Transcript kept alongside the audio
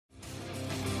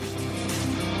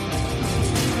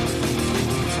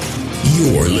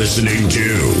You're listening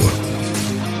to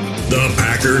the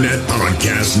Packernet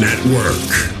Podcast Network.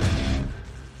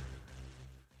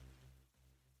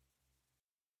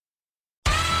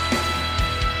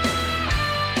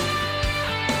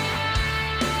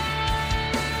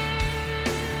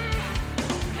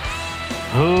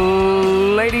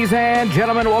 Ladies and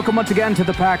gentlemen, welcome once again to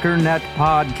the Packernet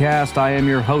Podcast. I am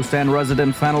your host and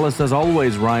resident panelist, as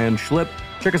always, Ryan Schlip.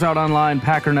 Check us out online,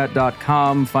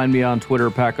 packernet.com. Find me on Twitter,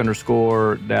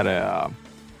 pack_data.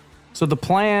 So the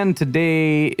plan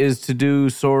today is to do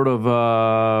sort of,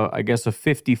 I guess, a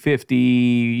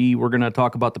 50-50. We're going to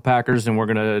talk about the Packers, and we're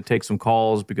going to take some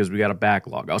calls because we got a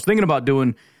backlog. I was thinking about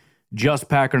doing just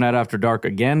Packernet After Dark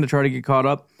again to try to get caught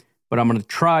up, but I'm going to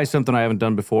try something I haven't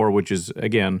done before, which is,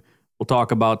 again, we'll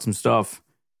talk about some stuff,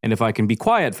 and if I can be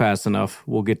quiet fast enough,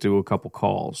 we'll get to a couple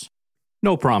calls.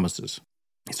 No promises.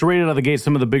 So right out of the gate,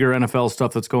 some of the bigger NFL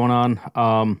stuff that's going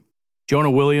on.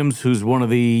 Jonah Williams, who's one of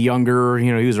the younger,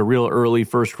 he was a real early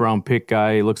first-round pick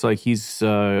guy. Looks like he's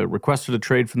requested a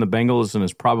trade from the Bengals and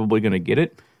is probably going to get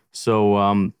it.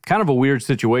 So kind of a weird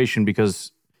situation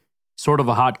because sort of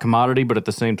a hot commodity, but at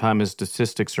the same time his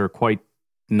statistics are quite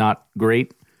not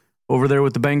great over there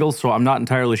with the Bengals. So I'm not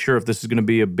entirely sure if this is going to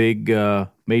be a big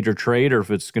major trade or if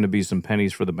it's going to be some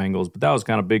pennies for the Bengals. But that was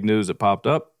kind of big news that popped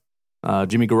up.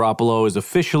 Jimmy Garoppolo is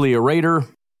officially a Raider.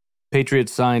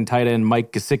 Patriots signed tight end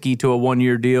Mike Gesicki to a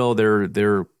one-year deal.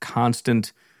 They're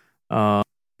constant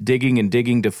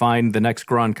digging to find the next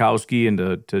Gronkowski and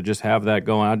to just have that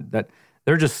going on. That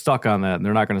they're just stuck on that, and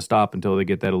they're not going to stop until they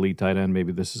get that elite tight end.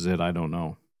 Maybe this is it. I don't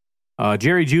know.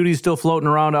 Jerry Jeudy's still floating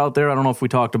around out there. I don't know if we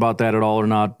talked about that at all or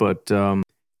not, but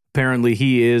apparently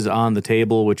he is on the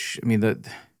table. Which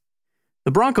the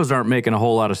Broncos aren't making a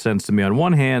whole lot of sense to me. On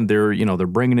one hand, they're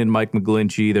bringing in Mike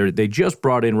McGlinchey. They just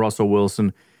brought in Russell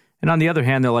Wilson. And on the other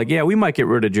hand, they're like, yeah, we might get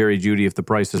rid of Jerry Jeudy if the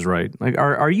price is right. Like,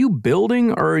 are you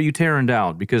building or are you tearing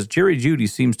down? Because Jerry Jeudy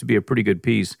seems to be a pretty good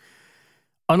piece.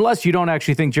 Unless you don't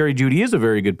actually think Jerry Jeudy is a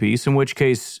very good piece, in which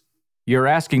case your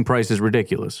asking price is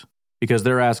ridiculous. Because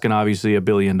they're asking, obviously, $1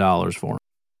 billion for him.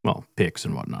 Well, picks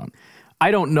and whatnot.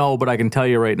 I don't know, but I can tell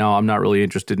you right now, I'm not really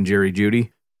interested in Jerry Jeudy.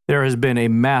 There has been a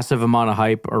massive amount of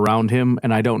hype around him,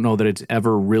 and I don't know that it's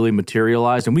ever really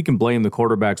materialized. And we can blame the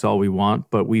quarterbacks all we want,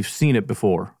 but we've seen it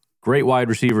before. Great wide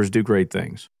receivers do great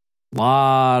things. A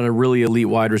lot of really elite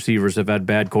wide receivers have had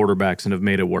bad quarterbacks and have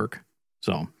made it work.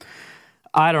 So,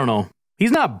 I don't know.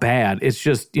 He's not bad. It's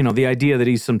just, the idea that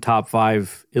he's some top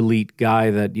 5 elite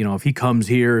guy that, if he comes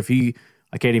here,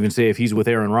 I can't even say if he's with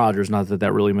Aaron Rodgers, not that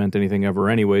that really meant anything ever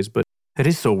anyways, but it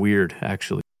is so weird,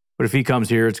 actually. But if he comes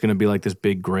here, it's going to be like this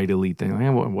big, great elite thing.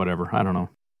 Whatever. I don't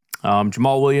know.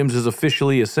 Jamal Williams is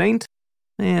officially a Saint,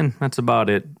 and that's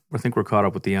about it. I think we're caught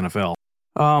up with the NFL.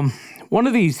 One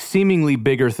of these seemingly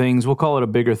bigger things, we'll call it a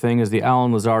bigger thing, is the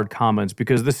Allen Lazard comments,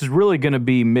 because this is really going to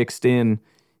be mixed in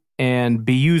and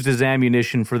be used as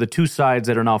ammunition for the two sides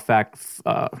that are now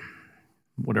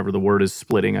whatever the word is,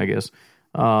 splitting, I guess.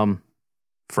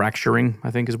 Fracturing,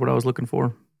 I think is what I was looking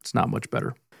for. It's not much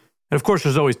better. And of course,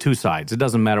 there's always two sides. It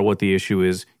doesn't matter what the issue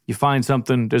is. You find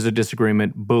something, there's a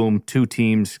disagreement, boom, two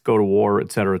teams go to war,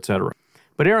 et cetera, et cetera.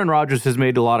 But Aaron Rodgers has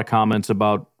made a lot of comments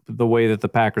about the way that the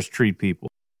Packers treat people.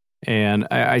 And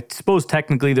I suppose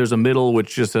technically there's a middle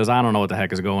which just says, I don't know what the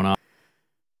heck is going on.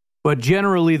 But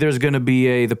generally there's going to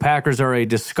be the Packers are a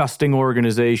disgusting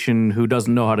organization who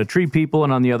doesn't know how to treat people,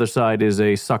 and on the other side is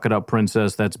a suck-it-up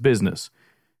princess that's business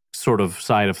sort of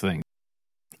side of things.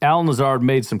 Allen Lazard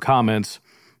made some comments,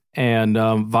 and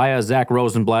via Zach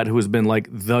Rosenblatt, who has been like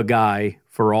the guy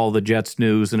for all the Jets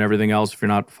news and everything else. If you're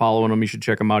not following him, you should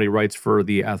check him out. He writes for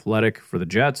The Athletic for the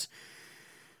Jets.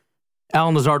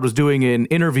 Allen Lazard was doing an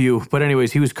interview, but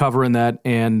anyways, he was covering that,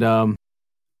 and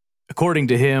according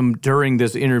to him, during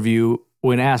this interview,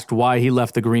 when asked why he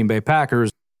left the Green Bay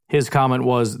Packers, his comment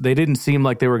was, they didn't seem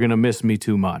like they were going to miss me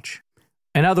too much.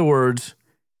 In other words,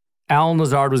 Allen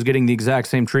Lazard was getting the exact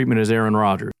same treatment as Aaron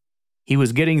Rodgers. He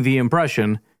was getting the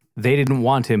impression they didn't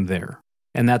want him there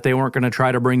and that they weren't going to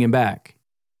try to bring him back.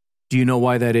 Do you know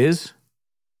why that is?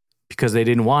 Because they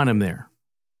didn't want him there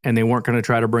and they weren't going to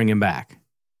try to bring him back.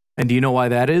 And do you know why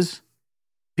that is?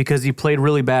 Because he played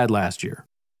really bad last year.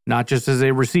 Not just as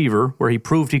a receiver, where he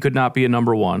proved he could not be a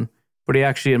number one, but he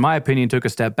actually, in my opinion, took a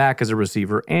step back as a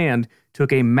receiver and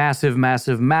took a massive,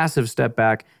 massive, massive step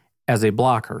back as a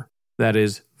blocker. That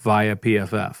is, via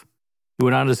PFF. He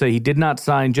went on to say he did not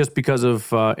sign just because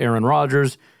of Aaron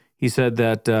Rodgers. He said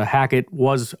that Hackett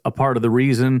was a part of the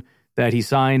reason that he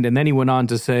signed, and then he went on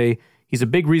to say he's a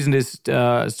big reason as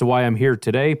to why I'm here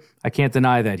today. I can't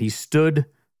deny that. He stood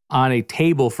on a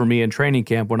table for me in training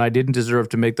camp when I didn't deserve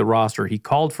to make the roster. He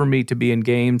called for me to be in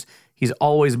games. He's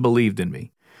always believed in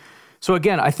me. So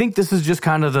again, I think this is just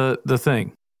kind of the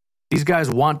thing. These guys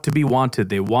want to be wanted.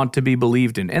 They want to be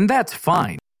believed in, and that's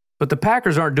fine. But the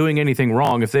Packers aren't doing anything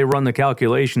wrong if they run the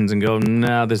calculations and go,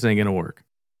 nah, this ain't going to work.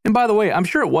 And by the way, I'm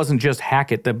sure it wasn't just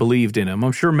Hackett that believed in him.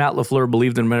 I'm sure Matt LaFleur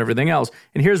believed in him and everything else.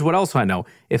 And here's what else I know.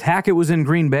 If Hackett was in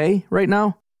Green Bay right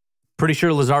now, pretty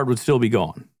sure Lazard would still be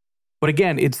gone. But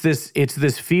again, it's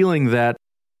this feeling that,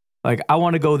 like, I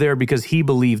want to go there because he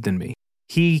believed in me.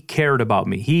 He cared about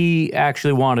me. He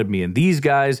actually wanted me. And these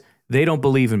guys, they don't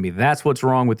believe in me. That's what's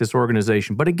wrong with this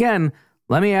organization. But again,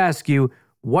 let me ask you,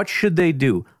 what should they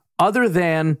do? Other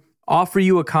than offer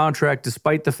you a contract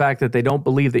despite the fact that they don't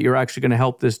believe that you're actually going to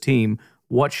help this team,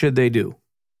 what should they do?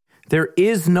 There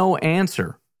is no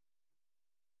answer.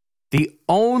 The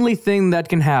only thing that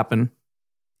can happen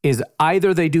is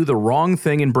either they do the wrong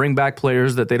thing and bring back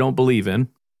players that they don't believe in,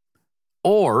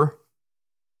 or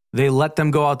they let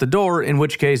them go out the door, in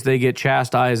which case they get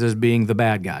chastised as being the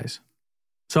bad guys.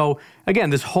 So again,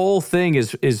 this whole thing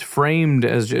is framed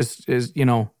as just,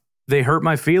 they hurt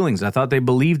my feelings. I thought they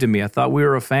believed in me. I thought we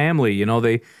were a family.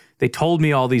 They told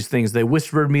me all these things. They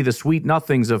whispered me the sweet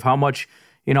nothings of how much,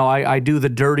 I do the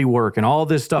dirty work and all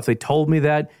this stuff. They told me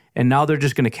that, and now they're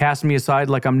just going to cast me aside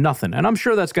like I'm nothing. And I'm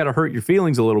sure that's got to hurt your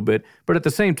feelings a little bit. But at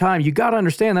the same time, you got to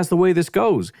understand that's the way this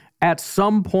goes. At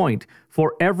some point,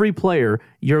 for every player,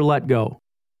 you're let go.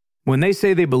 When they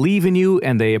say they believe in you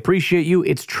and they appreciate you,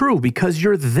 it's true because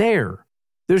you're there.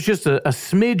 There's just a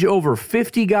smidge over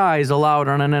 50 guys allowed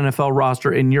on an NFL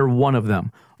roster, and you're one of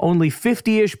them. Only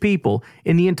 50-ish people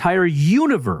in the entire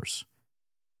universe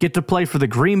get to play for the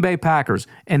Green Bay Packers,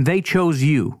 and they chose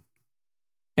you.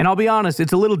 And I'll be honest,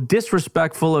 it's a little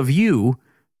disrespectful of you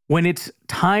when it's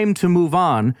time to move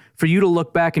on for you to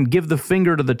look back and give the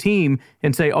finger to the team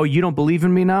and say, oh, you don't believe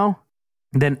in me now?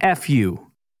 Then F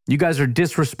you. You guys are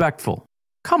disrespectful.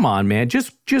 Come on, man.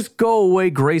 Just go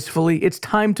away gracefully. It's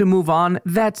time to move on.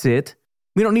 That's it.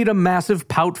 We don't need a massive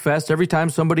pout fest every time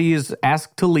somebody is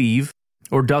asked to leave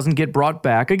or doesn't get brought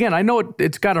back. Again, I know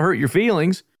it's got to hurt your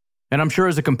feelings. And I'm sure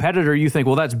as a competitor, you think,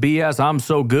 well, that's BS. I'm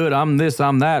so good. I'm this,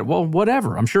 I'm that. Well,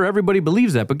 whatever. I'm sure everybody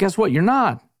believes that. But guess what? You're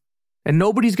not. And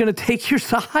nobody's going to take your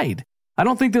side. I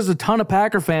don't think there's a ton of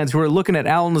Packer fans who are looking at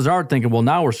Allen Lazard thinking, well,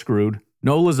 now we're screwed.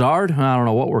 No Lazard? I don't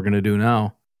know what we're going to do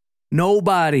now.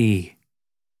 Nobody.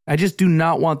 I just do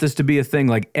not want this to be a thing.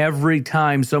 Like every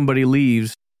time somebody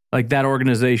leaves, like that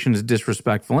organization is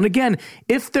disrespectful. And again,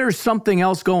 if there's something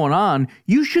else going on,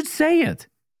 you should say it.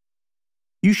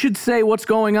 You should say what's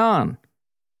going on.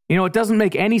 It doesn't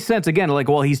make any sense. Again, like,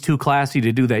 well, he's too classy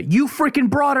to do that. You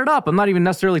freaking brought it up. I'm not even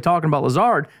necessarily talking about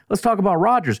Lazard. Let's talk about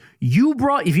Rodgers.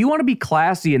 If you want to be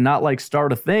classy and not like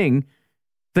start a thing,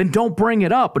 then don't bring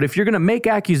it up. But if you're going to make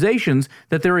accusations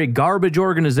that they're a garbage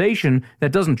organization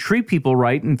that doesn't treat people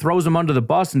right and throws them under the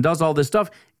bus and does all this stuff,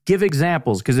 give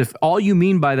examples. Because if all you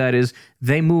mean by that is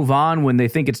they move on when they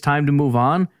think it's time to move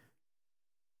on,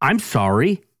 I'm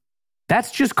sorry.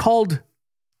 That's just called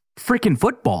freaking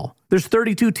football. There's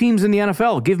 32 teams in the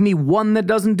NFL. Give me one that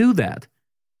doesn't do that.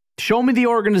 Show me the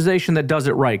organization that does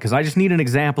it right, because I just need an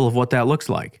example of what that looks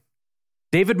like.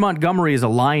 David Montgomery is a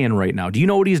Lion right now. Do you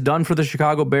know what he's done for the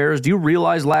Chicago Bears? Do you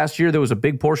realize last year there was a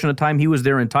big portion of time he was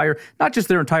not just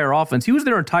their entire offense, he was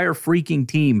their entire freaking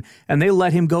team, and they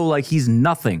let him go like he's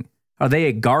nothing. Are they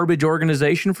a garbage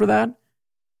organization for that?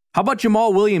 How about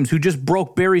Jamal Williams, who just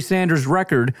broke Barry Sanders'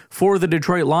 record for the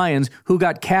Detroit Lions, who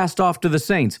got cast off to the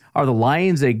Saints? Are the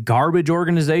Lions a garbage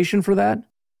organization for that?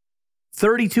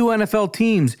 32 NFL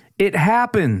teams. It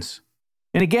happens.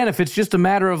 And again, if it's just a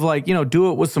matter of like,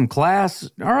 do it with some class,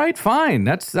 all right, fine.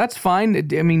 That's fine.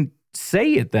 I mean,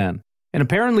 say it then. And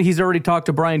apparently he's already talked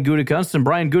to Brian Gutekunst, and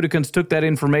Brian Gutekunst took that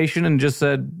information and just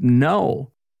said,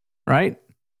 no, right?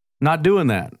 Not doing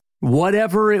that.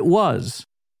 Whatever it was.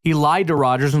 He lied to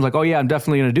Rodgers and was like, oh yeah, I'm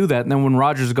definitely going to do that. And then when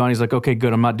Rodgers is gone, he's like, okay,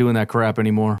 good, I'm not doing that crap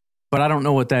anymore. But I don't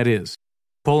know what that is.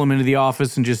 Pull him into the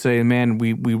office and just say, man,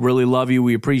 we really love you.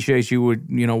 We appreciate you,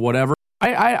 whatever.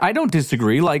 I don't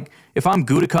disagree. Like, if I'm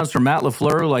Gutekunst or Matt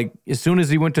LaFleur, like, as soon as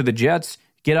he went to the Jets,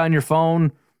 get on your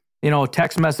phone, a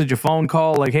text message, a phone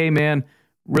call, like, hey, man,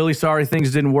 really sorry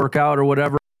things didn't work out or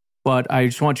whatever, but I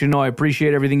just want you to know I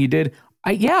appreciate everything you did.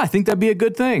 I think that'd be a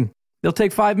good thing. They'll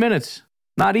take 5 minutes,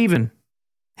 not even.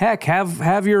 Heck,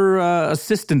 have your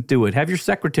assistant do it. Have your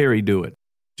secretary do it.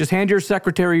 Just hand your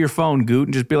secretary your phone, Goot,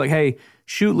 and just be like, hey,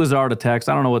 shoot Lazard a text.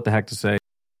 I don't know what the heck to say.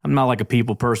 I'm not like a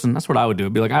people person. That's what I would do.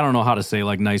 I'd be like, I don't know how to say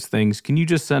like nice things. Can you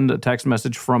just send a text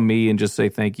message from me and just say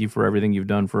thank you for everything you've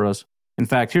done for us? In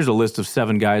fact, here's a list of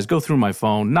 7 guys. Go through my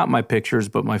phone, not my pictures,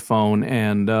 but my phone,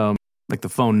 and like the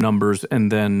phone numbers,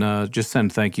 and then just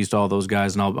send thank yous to all those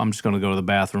guys, and I'm just going to go to the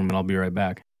bathroom, and I'll be right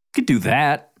back. You could do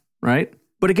that, right?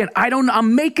 But again,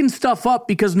 I'm making stuff up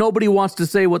because nobody wants to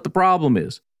say what the problem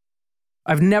is.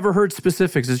 I've never heard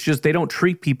specifics. It's just they don't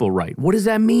treat people right. What does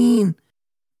that mean?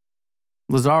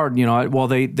 Lazard,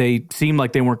 they seemed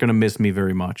like they weren't going to miss me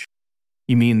very much.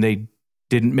 You mean they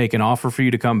didn't make an offer for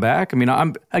you to come back? I mean,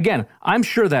 I'm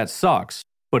sure that sucks,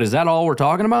 but is that all we're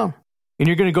talking about? And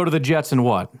you're going to go to the Jets and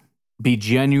what? Be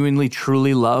genuinely,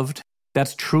 truly loved?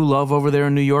 That's true love over there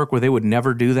in New York where they would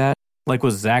never do that? Like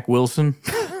with Zach Wilson?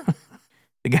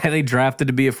 The guy they drafted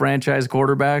to be a franchise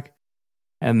quarterback?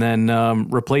 And then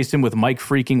replaced him with Mike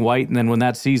freaking White. And then when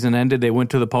that season ended, they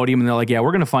went to the podium and they're like, yeah,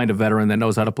 we're going to find a veteran that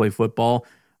knows how to play football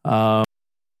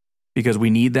because we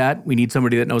need that. We need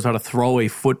somebody that knows how to throw a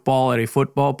football at a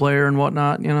football player and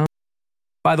whatnot,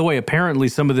 By the way, apparently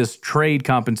some of this trade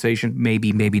compensation,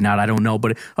 maybe not, I don't know,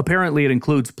 but apparently it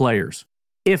includes players.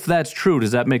 If that's true,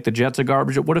 does that make the Jets a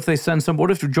garbage? What if what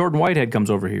if Jordan Whitehead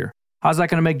comes over here? How's that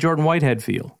going to make Jordan Whitehead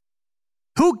feel?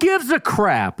 Who gives a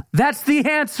crap? That's the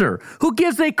answer. Who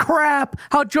gives a crap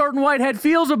how Jordan Whitehead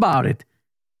feels about it?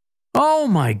 Oh,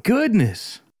 my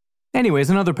goodness. Anyways,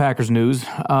 in other Packers news,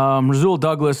 Rasul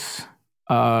Douglas'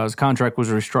 his contract was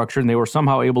restructured, and they were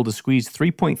somehow able to squeeze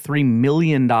 $3.3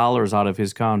 million out of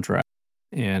his contract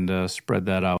and spread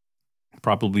that out.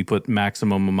 Probably put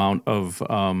maximum amount of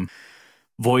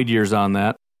void years on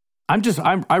that.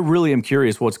 I really am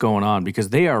curious what's going on because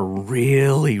they are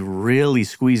really, really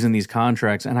squeezing these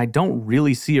contracts, and I don't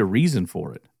really see a reason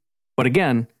for it. But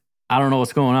again, I don't know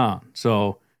what's going on,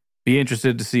 so be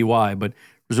interested to see why. But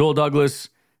Rasul Douglas,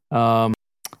 I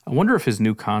wonder if his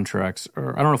new contracts,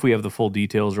 or I don't know if we have the full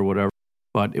details or whatever,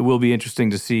 but it will be interesting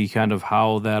to see kind of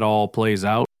how that all plays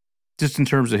out, just in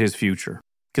terms of his future.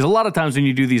 Because a lot of times when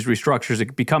you do these restructures,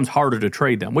 it becomes harder to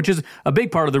trade them, which is a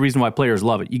big part of the reason why players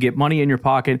love it. You get money in your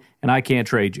pocket, and I can't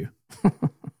trade you.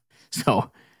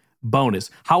 So, bonus.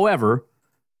 However,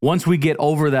 once we get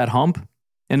over that hump,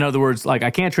 in other words, like I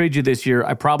can't trade you this year,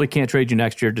 I probably can't trade you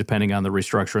next year, depending on the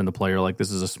restructure and the player. Like this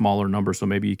is a smaller number, so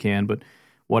maybe you can, but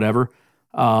whatever.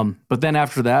 But then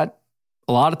after that,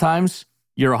 a lot of times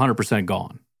you're 100%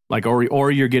 gone. Like, or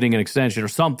you're getting an extension or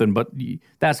something, but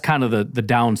that's kind of the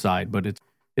downside. But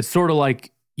it's sort of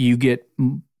like you get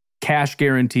cash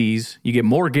guarantees. You get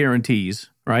more guarantees,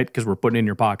 right? Because we're putting it in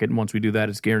your pocket. And once we do that,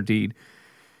 it's guaranteed.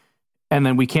 And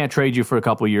then we can't trade you for a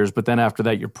couple of years. But then after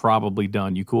that, you're probably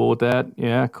done. You cool with that?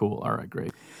 Yeah, cool. All right,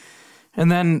 great.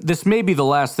 And then this may be the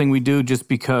last thing we do just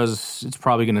because it's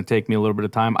probably going to take me a little bit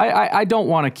of time. I don't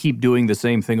want to keep doing the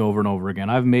same thing over and over again.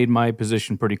 I've made my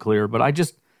position pretty clear, but I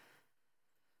don't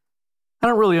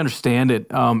really understand it.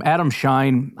 Adam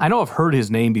Shine, I know I've heard his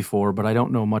name before, but I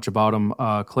don't know much about him.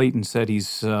 Clayton said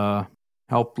he's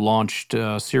helped launched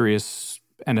Sirius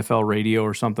NFL Radio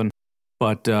or something.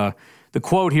 But the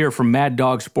quote here from Mad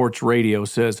Dog Sports Radio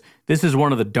says, "This is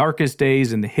one of the darkest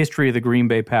days in the history of the Green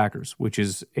Bay Packers," which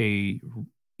is a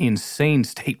insane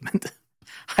statement.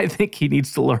 I think he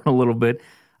needs to learn a little bit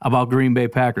about Green Bay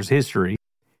Packers history.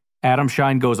 Adam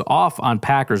Shine goes off on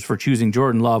Packers for choosing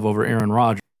Jordan Love over Aaron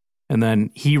Rodgers. And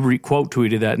then he quote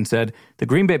tweeted that and said, "The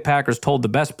Green Bay Packers told the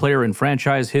best player in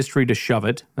franchise history to shove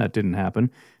it." That didn't happen.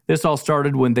 "This all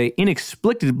started when they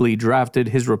inexplicably drafted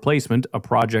his replacement, a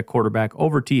project quarterback,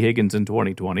 over T. Higgins in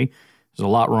 2020. There's a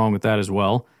lot wrong with that as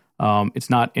well. It's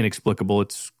not inexplicable.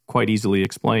 It's quite easily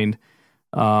explained.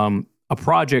 A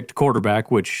project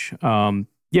quarterback, which, there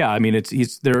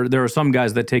are some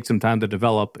guys that take some time to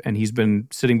develop, and he's been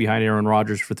sitting behind Aaron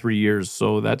Rodgers for 3 years,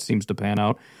 so that seems to pan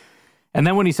out. And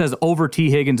then when he says over T.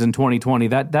 Higgins in 2020,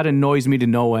 that annoys me to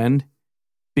no end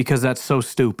because that's so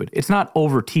stupid. It's not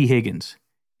over T. Higgins.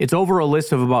 It's over a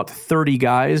list of about 30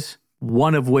 guys,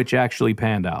 one of which actually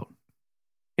panned out.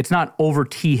 It's not over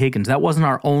T. Higgins. That wasn't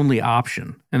our only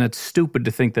option, and it's stupid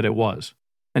to think that it was.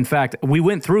 In fact, we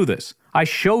went through this. I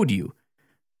showed you.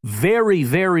 Very,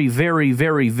 very, very,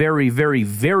 very, very, very,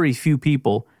 very few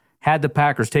people had the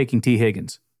Packers taking T.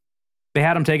 Higgins. They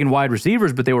had him taking wide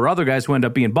receivers, but there were other guys who ended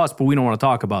up being bust, but we don't want to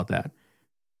talk about that.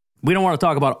 We don't want to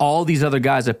talk about all these other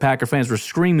guys that Packer fans were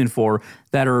screaming for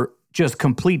that are just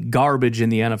complete garbage in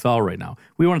the NFL right now.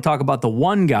 We want to talk about the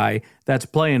one guy that's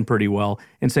playing pretty well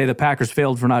and say the Packers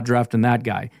failed for not drafting that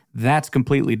guy. That's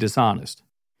completely dishonest.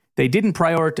 They didn't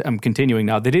prioritize, I'm continuing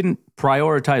now, they didn't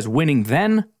prioritize winning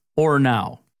then or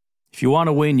now. If you want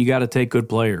to win, you got to take good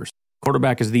players.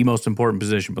 Quarterback is the most important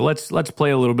position. But let's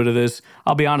play a little bit of this.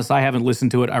 I'll be honest, I haven't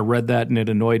listened to it. I read that and it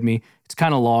annoyed me. It's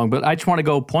kind of long, but I just want to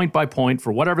go point by point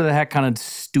for whatever the heck kind of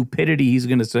stupidity he's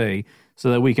going to say so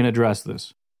that we can address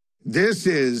this. This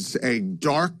is a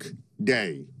dark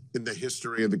day in the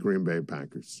history of the Green Bay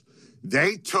Packers.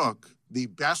 They took the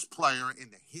best player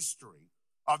in the history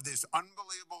of this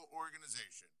unbelievable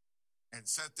organization and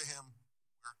said to him,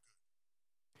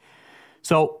 "We're good."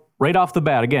 So, right off the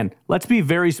bat, again, let's be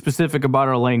very specific about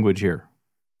our language here.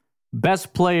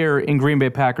 Best player in Green Bay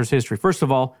Packers history. First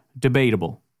of all,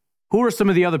 debatable. Who are some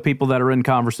of the other people that are in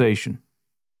conversation?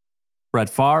 Brett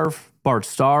Favre, Bart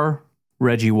Starr,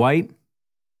 Reggie White.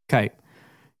 Okay.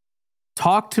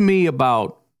 Talk to me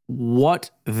about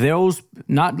what those,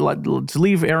 let's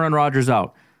leave Aaron Rodgers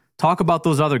out. Talk about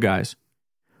those other guys.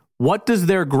 What does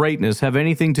their greatness have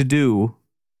anything to do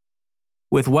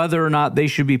with whether or not they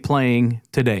should be playing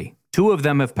today? Two of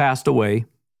them have passed away.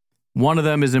 One of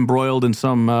them is embroiled in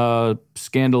some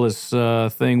scandalous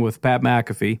thing with Pat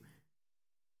McAfee.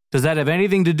 Does that have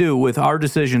anything to do with our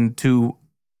decision to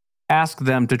ask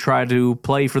them to try to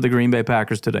play for the Green Bay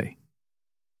Packers today?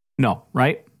 No,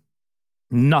 right?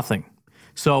 Nothing.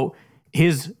 So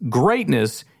his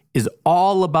greatness is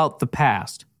all about the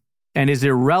past and is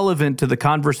irrelevant to the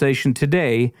conversation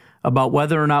today about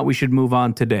whether or not we should move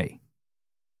on today.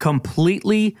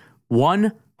 Completely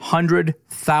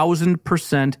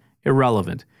 100,000%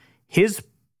 irrelevant. His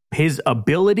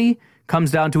ability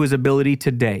comes down to his ability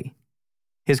today.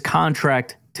 His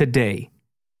contract today.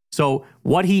 So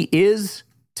what he is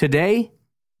today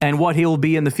and what he'll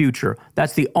be in the future.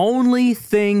 That's the only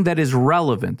thing that is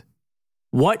relevant.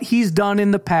 What he's done in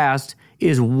the past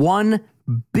is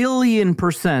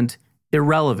 1,000,000,000%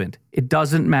 irrelevant. It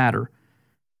doesn't matter.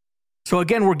 So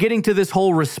again, we're getting to this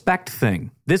whole respect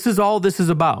thing. This is all this is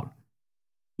about.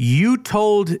 You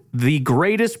told the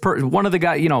greatest one of the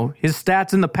guys, his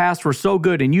stats in the past were so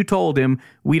good, and you told him,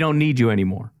 we don't need you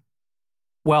anymore.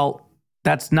 Well,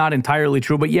 that's not entirely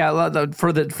true, but yeah,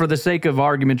 for the sake of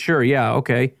argument, sure, yeah,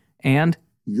 okay. And?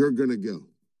 You're going to go.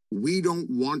 We don't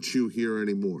want you here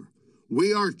anymore.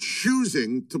 We are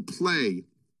choosing to play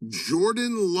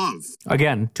Jordan Love.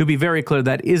 Again, to be very clear,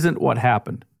 that isn't what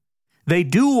happened. They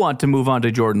do want to move on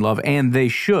to Jordan Love, and they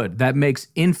should. That makes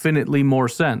infinitely more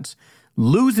sense.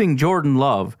 Losing Jordan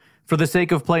Love for the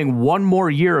sake of playing one more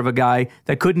year of a guy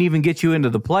that couldn't even get you into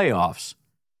the playoffs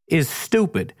is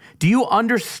stupid. Do you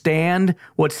understand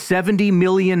what $70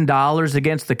 million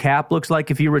against the cap looks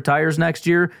like if he retires next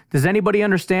year? Does anybody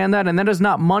understand that? And that is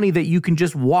not money that you can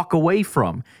just walk away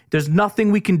from. There's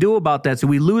nothing we can do about that. So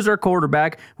we lose our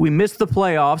quarterback. We miss the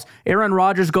playoffs. Aaron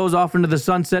Rodgers goes off into the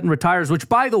sunset and retires, which,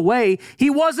 by the way, he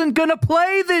wasn't going to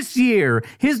play this year.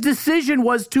 His decision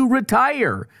was to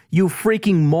retire. You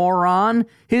freaking moron.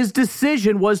 His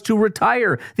decision was to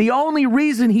retire. The only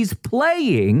reason he's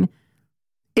playing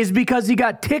is because he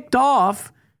got ticked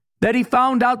off that he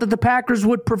found out that the Packers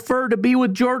would prefer to be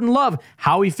with Jordan Love.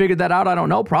 How he figured that out, I don't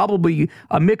know. Probably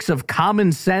a mix of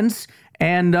common sense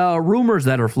and rumors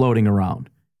that are floating around.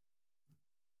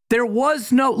 There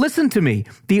was listen to me.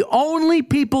 The only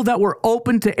people that were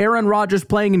open to Aaron Rodgers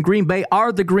playing in Green Bay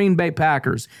are the Green Bay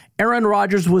Packers. Aaron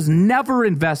Rodgers was never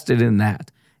invested in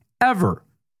that, ever.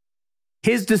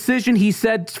 His decision, he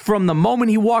said, from the moment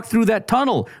he walked through that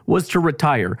tunnel was to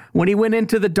retire. When he went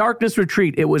into the darkness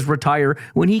retreat, it was retire.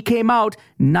 When he came out,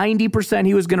 90%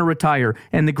 he was going to retire.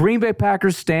 And the Green Bay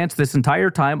Packers' stance this entire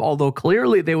time, although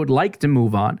clearly they would like to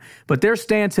move on, but their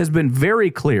stance has been very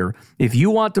clear. If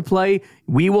you want to play,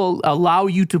 we will allow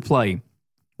you to play.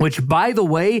 Which, by the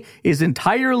way, is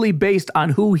entirely based on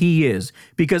who he is.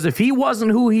 Because if he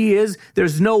wasn't who he is,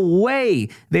 there's no way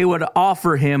they would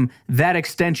offer him that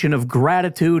extension of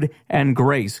gratitude and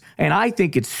grace. And I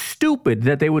think it's stupid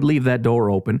that they would leave that door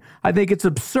open. I think it's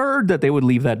absurd that they would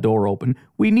leave that door open.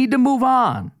 We need to move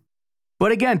on.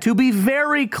 But again, to be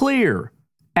very clear,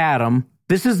 Adam,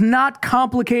 this is not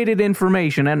complicated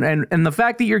information, and the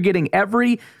fact that you're getting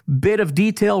every bit of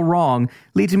detail wrong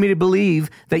leads me to believe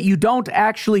that you don't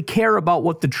actually care about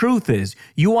what the truth is.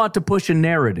 You want to push a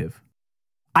narrative.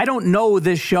 I don't know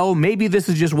this show. Maybe this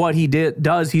is just what he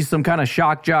does. He's some kind of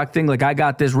shock jock thing, like I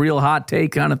got this real hot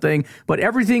take kind of thing. But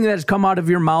everything that's come out of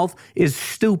your mouth is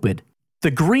stupid.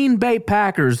 The Green Bay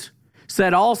Packers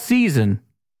said all season,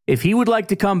 if he would like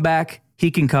to come back,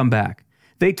 he can come back.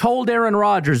 They told Aaron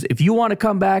Rodgers, if you want to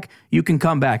come back, you can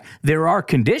come back. There are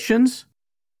conditions,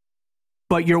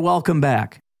 but you're welcome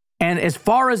back. And as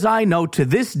far as I know, to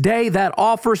this day, that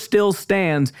offer still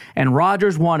stands, and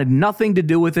Rodgers wanted nothing to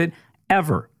do with it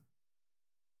ever.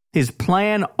 His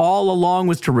plan all along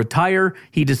was to retire.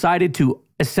 He decided to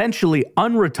essentially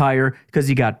unretire because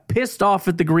he got pissed off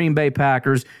at the Green Bay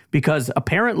Packers because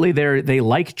apparently they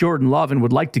like Jordan Love and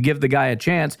would like to give the guy a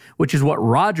chance, which is what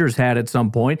Rodgers had at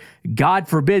some point. God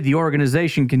forbid the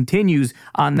organization continues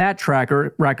on that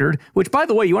record, which, by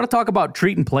the way, you want to talk about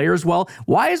treating players well?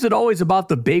 Why is it always about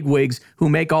the bigwigs who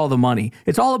make all the money?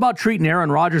 It's all about treating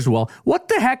Aaron Rodgers well. What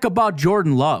the heck about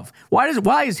Jordan Love?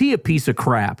 Why is he a piece of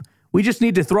crap? We just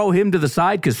need to throw him to the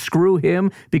side because screw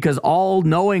him, because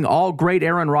all-knowing, all-great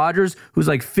Aaron Rodgers, who's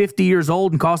like 50 years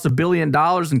old and costs $1 billion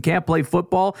and can't play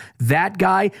football, that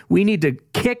guy, we need to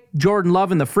kick Jordan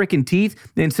Love in the freaking teeth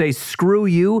and say screw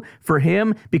you for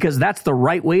him because that's the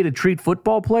right way to treat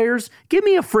football players? Give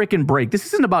me a freaking break. This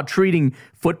isn't about treating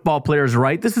football players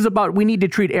right. This is about we need to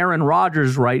treat Aaron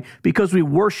Rodgers right because we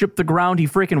worship the ground he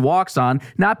freaking walks on,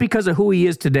 not because of who he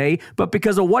is today, but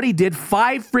because of what he did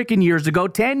 5 freaking years ago,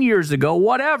 10 years ago,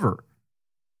 whatever.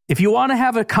 If you want to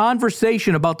have a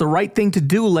conversation about the right thing to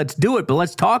do, let's do it. But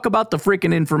let's talk about the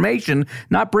freaking information,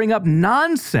 not bring up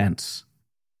nonsense.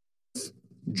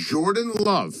 Jordan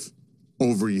Love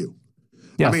over you.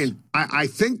 Yes. I mean, I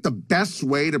think the best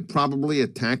way to probably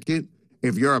attack it,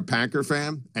 if you're a Packer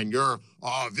fan and you're,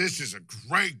 this is a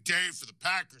great day for the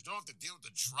Packers. Don't have to deal with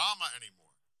the drama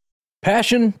anymore.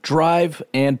 Passion, drive,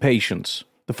 and patience.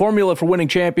 The formula for winning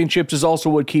championships is also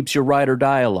what keeps your ride or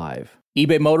die alive.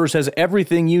 eBay Motors has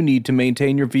everything you need to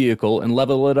maintain your vehicle and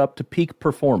level it up to peak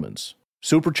performance.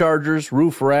 Superchargers,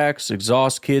 roof racks,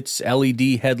 exhaust kits,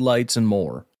 LED headlights, and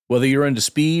more. Whether you're into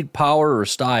speed, power, or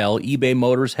style, eBay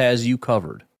Motors has you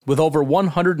covered. With over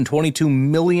 122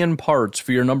 million parts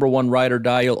for your number one ride or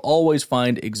die, you'll always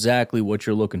find exactly what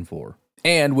you're looking for.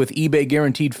 And with eBay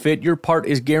Guaranteed Fit, your part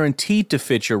is guaranteed to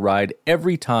fit your ride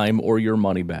every time or your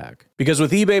money back. Because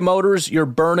with eBay Motors, you're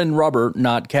burning rubber,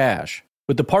 not cash.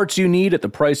 With the parts you need at the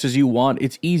prices you want,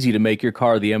 it's easy to make your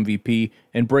car the MVP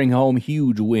and bring home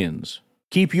huge wins.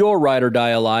 Keep your ride or die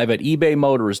alive at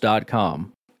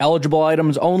ebaymotors.com. Eligible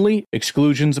items only,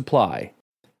 exclusions apply.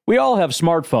 We all have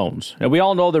smartphones, and we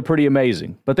all know they're pretty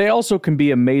amazing, but they also can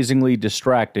be amazingly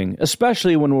distracting,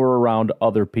 especially when we're around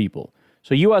other people.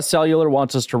 So US Cellular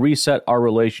wants us to reset our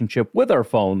relationship with our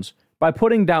phones by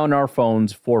putting down our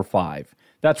phones for $5.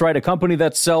 That's right, a company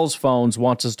that sells phones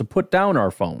wants us to put down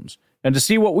our phones. And to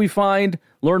see what we find,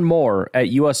 learn more at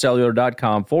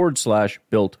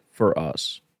uscellular.com/built for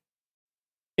us.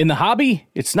 In the hobby,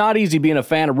 it's not easy being a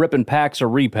fan of ripping packs or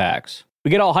repacks. We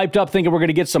get all hyped up thinking we're going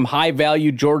to get some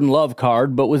high-value Jordan Love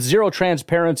card, but with zero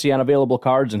transparency on available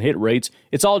cards and hit rates,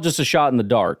 it's all just a shot in the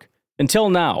dark. Until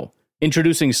now.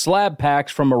 Introducing slab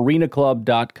packs from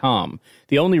arenaclub.com,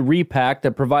 the only repack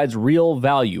that provides real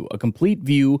value, a complete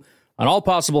view on all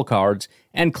possible cards,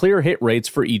 and clear hit rates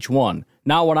for each one.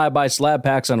 Now when I buy slab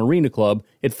packs on Arena Club,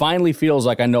 it finally feels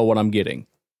like I know what I'm getting.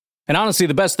 And honestly,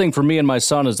 the best thing for me and my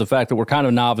son is the fact that we're kind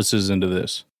of novices into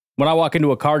this. When I walk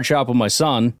into a card shop with my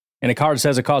son, and a card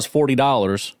says it costs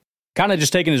 $40, kind of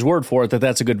just taking his word for it that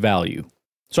that's a good value.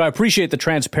 So I appreciate the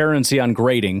transparency on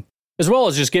grading, as well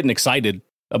as just getting excited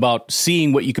about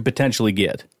seeing what you could potentially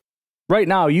get. Right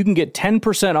now, you can get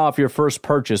 10% off your first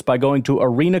purchase by going to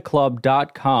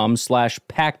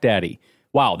arenaclub.com/packdaddy.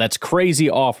 Wow, that's crazy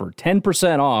offer.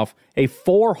 10% off a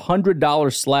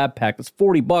 $400 slab pack. That's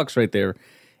 $40 right there.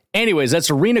 Anyways, that's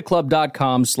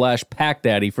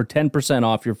arenaclub.com/packdaddy for 10%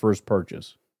 off your first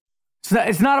purchase.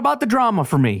 It's not about the drama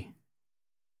for me.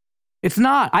 It's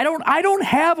not. I don't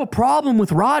have a problem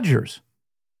with Rodgers.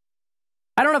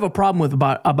 I don't have a problem with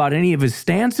about any of his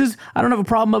stances. I don't have a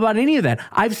problem about any of that.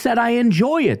 I've said I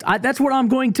enjoy it. That's what I'm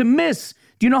going to miss.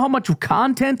 Do you know how much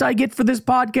content I get for this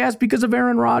podcast because of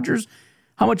Aaron Rodgers?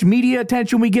 How much media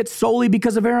attention we get solely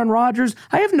because of Aaron Rodgers?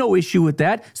 I have no issue with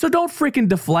that. So don't freaking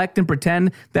deflect and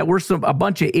pretend that we're a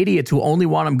bunch of idiots who only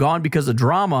want him gone because of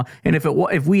drama. And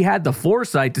if we had the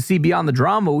foresight to see beyond the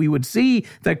drama, we would see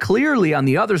that clearly on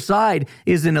the other side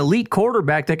is an elite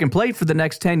quarterback that can play for the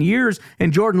next 10 years,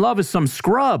 and Jordan Love is some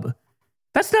scrub.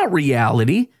 That's not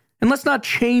reality. And let's not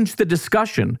change the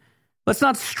discussion. Let's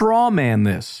not straw man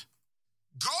this.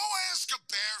 Go ask a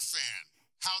Bear fan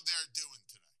how they're doing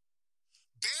today.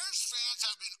 Bears fans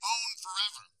have been owned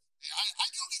forever. I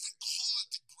don't even call it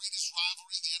the greatest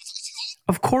rivalry in the NFL. It's the only.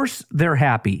 Of course they're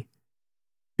happy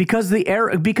because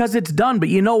it's done. But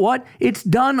you know what? It's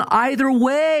done either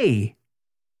way.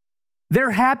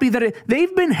 They're happy that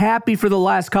they've been happy for the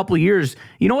last couple of years.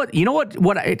 You know what?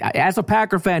 As a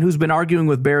Packer fan who's been arguing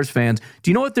with Bears fans, do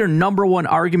you know what their number one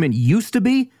argument used to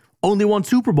be? Only one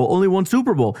Super Bowl. Only one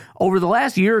Super Bowl. Over the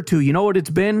last year or two, you know what it's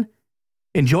been?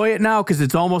 Enjoy it now because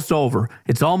it's almost over.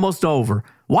 It's almost over.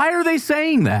 Why are they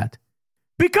saying that?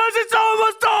 Because it's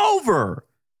almost over.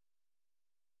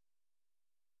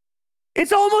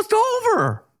 It's almost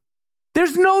over.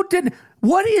 There's no...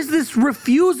 What is this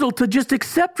refusal to just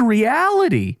accept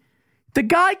reality? The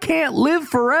guy can't live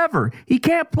forever. He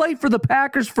can't play for the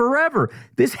Packers forever.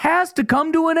 This has to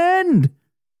come to an end.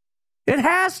 It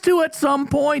has to at some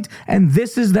point, and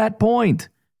this is that point.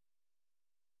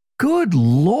 Good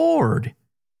Lord.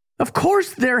 Of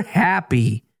course they're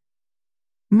happy.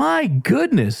 My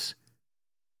goodness.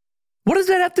 What does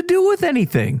that have to do with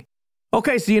anything?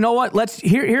 Okay, so you know what?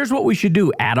 Here's what we should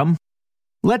do, Adam.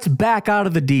 Let's back out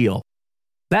of the deal.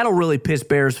 That'll really piss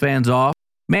Bears fans off.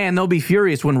 Man, they'll be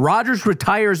furious when Rodgers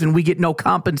retires and we get no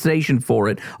compensation for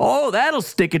it. Oh, that'll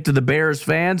stick it to the Bears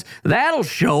fans. That'll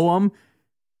show them.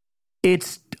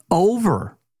 It's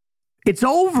over. It's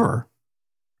over.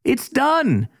 It's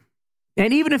done.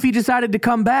 And even if he decided to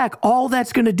come back, all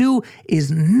that's going to do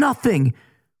is nothing.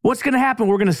 What's going to happen?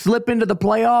 We're going to slip into the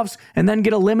playoffs and then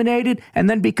get eliminated and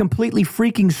then be completely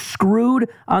freaking screwed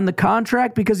on the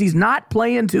contract because he's not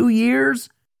playing 2 years?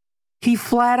 He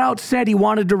flat out said he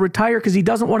wanted to retire because he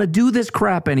doesn't want to do this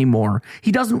crap anymore.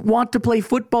 He doesn't want to play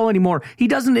football anymore. He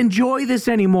doesn't enjoy this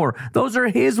anymore. Those are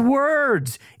his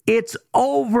words. It's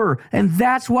over. And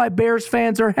that's why Bears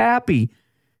fans are happy.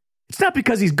 It's not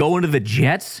because he's going to the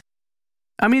Jets.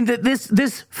 I mean,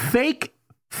 this fake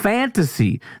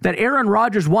fantasy that Aaron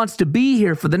Rodgers wants to be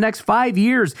here for the next 5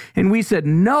 years. And we said,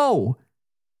 no.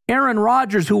 Aaron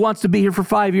Rodgers, who wants to be here for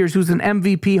 5 years, who's an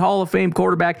MVP Hall of Fame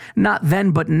quarterback, not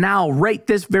then, but now, right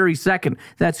this very second.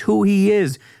 That's who he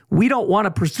is. We don't want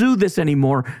to pursue this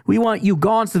anymore. We want you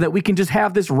gone so that we can just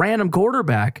have this random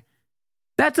quarterback.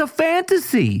 That's a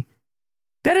fantasy.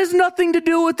 That has nothing to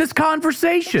do with this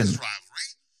conversation. It's not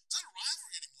a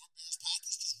rivalry anymore, Bears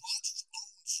Packers, because Rodgers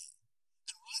owns you.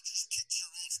 And Rodgers kicks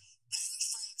your ass. Bears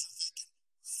fans are thinking,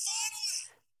 finally,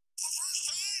 for the first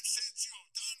time since,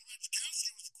 Don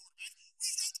Rajkowski was the quarterback,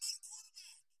 we've got the better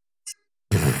quarterback.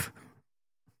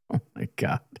 Oh my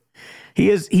God.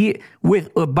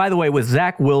 By the way, with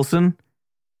Zach Wilson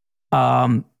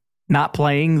not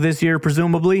playing this year,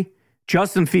 presumably,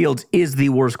 Justin Fields is the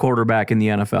worst quarterback in the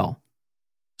NFL.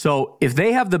 So if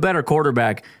they have the better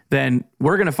quarterback, then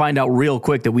we're going to find out real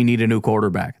quick that we need a new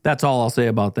quarterback. That's all I'll say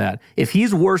about that. If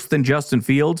he's worse than Justin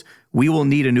Fields, we will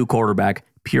need a new quarterback,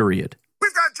 period.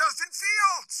 We've got Justin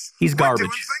Fields. He's garbage.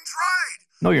 We're doing things right.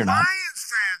 No, you're not. Lions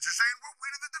fans are saying we're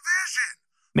winning the division.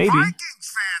 Maybe. Vikings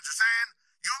fans are saying,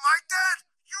 you like that?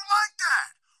 You like that.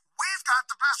 We've got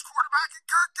the best quarterback in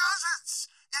Kirk Cousins.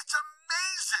 It's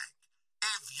amazing.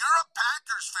 If you're a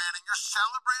Packers fan and you're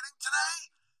celebrating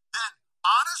today, then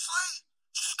honestly,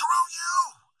 screw you.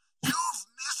 You've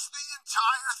missed the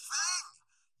entire thing.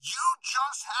 You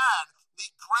just had the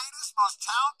greatest, most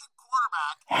talented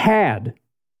quarterback.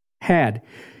 Had.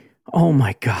 Oh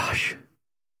my gosh.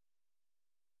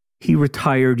 He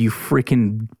retired, you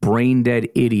freaking brain-dead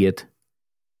idiot.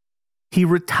 He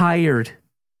retired.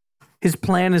 His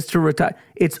plan is to retire.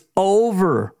 It's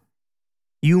over.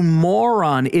 You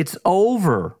moron. It's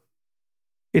over.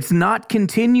 It's not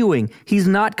continuing. He's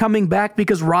not coming back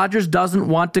because Rodgers doesn't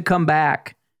want to come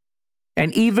back.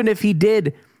 And even if he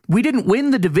did, we didn't win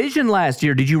the division last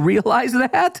year. Did you realize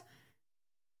that?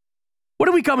 What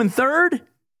did we come in third?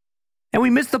 And we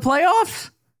missed the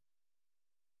playoffs?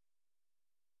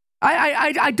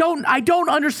 I don't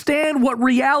understand what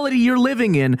reality you're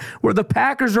living in, where the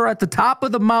Packers are at the top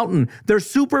of the mountain. They're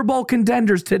Super Bowl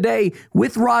contenders today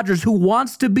with Rodgers, who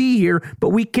wants to be here, but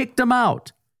we kicked him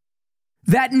out.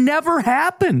 That never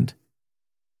happened.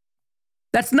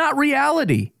 That's not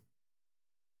reality.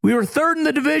 We were third in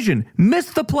the division,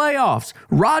 missed the playoffs.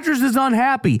 Rodgers is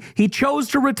unhappy. He chose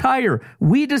to retire.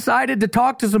 We decided to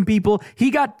talk to some people. He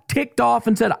got ticked off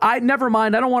and said, never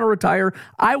mind, I don't want to retire.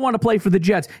 I want to play for the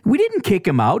Jets. We didn't kick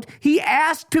him out. He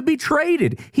asked to be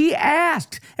traded. He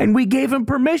asked, and we gave him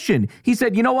permission. He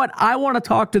said, you know what? I want to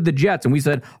talk to the Jets. And we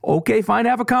said, okay, fine,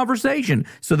 have a conversation.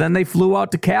 So then they flew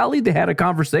out to Cali. They had a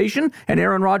conversation, and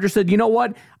Aaron Rodgers said, you know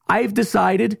what? I've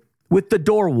decided, with the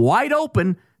door wide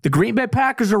open, the Green Bay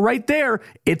Packers are right there.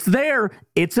 It's there.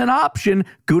 It's an option.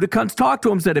 Gutekunst talked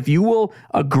to him, said, if you will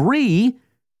agree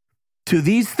to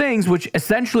these things, which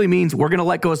essentially means we're going to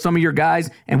let go of some of your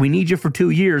guys and we need you for 2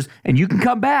 years and you can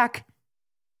come back,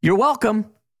 you're welcome.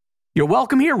 You're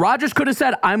welcome here. Rodgers could have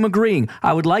said, I'm agreeing.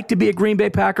 I would like to be a Green Bay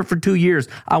Packer for 2 years.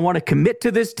 I want to commit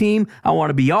to this team. I want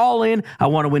to be all in. I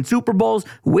want to win Super Bowls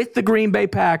with the Green Bay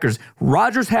Packers.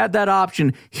 Rodgers had that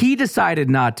option. He decided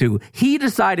not to. He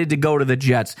decided to go to the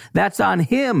Jets. That's on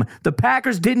him. The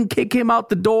Packers didn't kick him out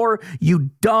the door, you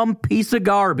dumb piece of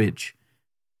garbage.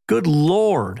 Good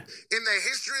Lord. In the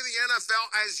history of the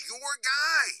NFL as your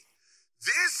guy,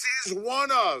 this is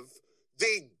one of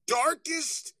the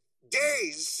darkest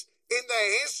days in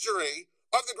the history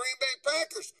of the Green Bay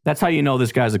Packers. That's how you know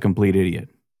this guy's a complete idiot.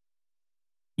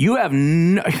 You have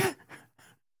no...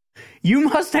 You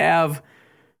must have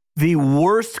the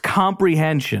worst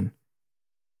comprehension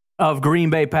of Green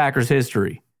Bay Packers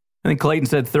history. I think Clayton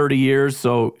said 30 years,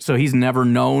 so he's never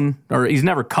known, or he's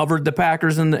never covered the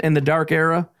Packers in the dark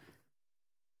era.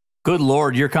 Good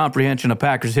Lord, your comprehension of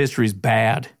Packers history is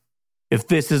bad. If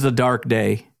this is a dark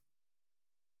day.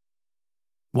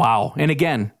 Wow. And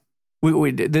again,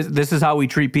 this is how we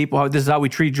treat people. This is how we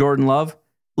treat Jordan Love.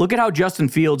 Look at how Justin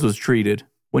Fields was treated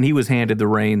when he was handed the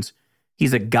reins.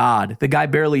 He's a god. The guy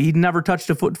he'd never touched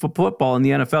a football in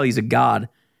the NFL. He's a god.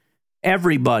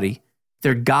 Everybody,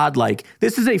 they're godlike.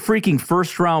 This is a freaking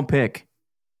first-round pick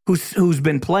who's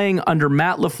been playing under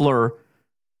Matt LaFleur,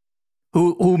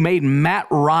 who made Matt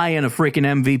Ryan a freaking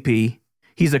MVP.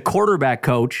 He's a quarterback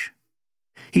coach.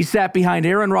 He sat behind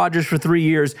Aaron Rodgers for 3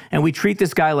 years, and we treat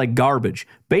this guy like garbage,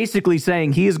 basically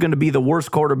saying he is going to be the worst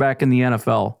quarterback in the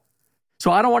NFL.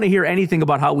 So I don't want to hear anything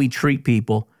about how we treat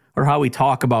people or how we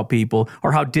talk about people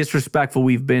or how disrespectful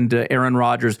we've been to Aaron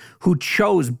Rodgers, who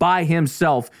chose by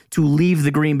himself to leave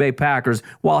the Green Bay Packers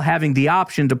while having the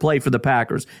option to play for the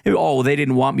Packers. Oh, they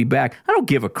didn't want me back. I don't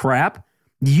give a crap.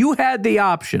 You had the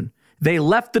option. They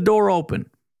left the door open.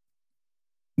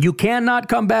 You cannot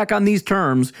come back on these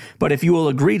terms, but if you will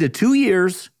agree to 2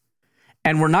 years,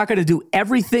 and we're not going to do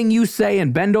everything you say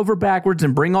and bend over backwards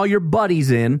and bring all your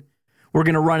buddies in, we're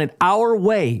going to run it our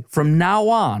way from now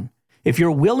on. If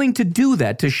you're willing to do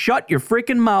that, to shut your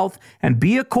freaking mouth and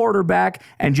be a quarterback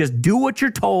and just do what you're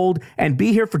told and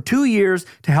be here for 2 years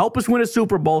to help us win a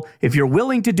Super Bowl, if you're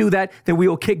willing to do that, then we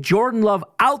will kick Jordan Love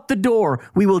out the door.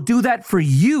 We will do that for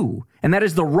you. And that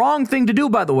is the wrong thing to do,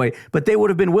 by the way. But they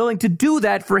would have been willing to do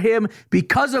that for him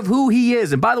because of who he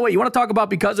is. And by the way, you want to talk about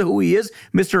because of who he is?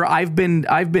 Mr. I've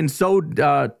been so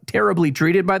terribly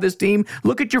treated by this team.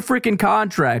 Look at your freaking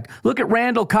contract. Look at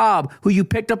Randall Cobb, who you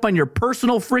picked up on your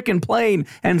personal freaking plane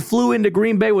and flew into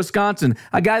Green Bay, Wisconsin.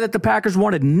 A guy that the Packers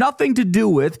wanted nothing to do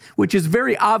with, which is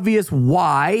very obvious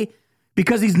why.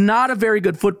 Because he's not a very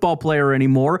good football player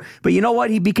anymore. But you know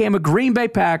what? He became a Green Bay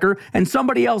Packer, and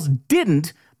somebody else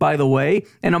didn't, by the way.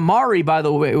 And Amari, by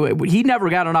the way, he never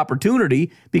got an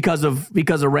opportunity because of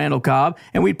Randall Cobb.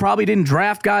 And we probably didn't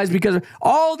draft guys because of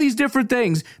all these different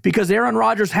things, because Aaron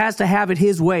Rodgers has to have it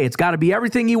his way. It's got to be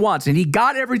everything he wants. And he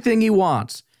got everything he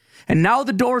wants. And now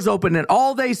the door's open, and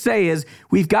all they say is,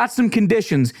 we've got some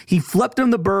conditions. He flipped him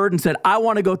the bird and said, I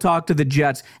want to go talk to the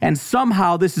Jets. And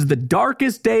somehow this is the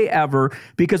darkest day ever,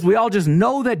 because we all just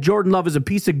know that Jordan Love is a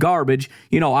piece of garbage,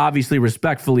 obviously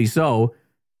respectfully so.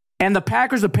 And the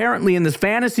Packers apparently in this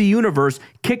fantasy universe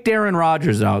kicked Aaron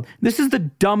Rodgers out. This is the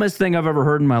dumbest thing I've ever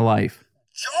heard in my life.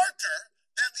 Darker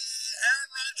than the Aaron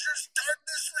Rodgers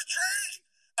darkness retreat.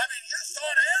 I mean, you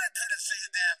thought Aaron couldn't see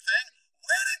a damn thing.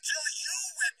 Wait until you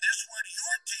witness what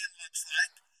your team looks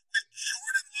like with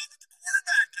Jordan Love at the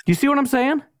quarterback. Do you see what I'm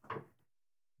saying?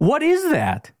 What is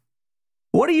that?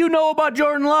 What do you know about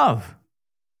Jordan Love?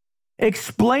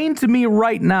 Explain to me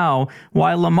right now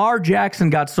why Lamar Jackson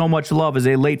got so much love as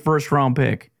a late first-round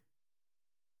pick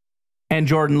and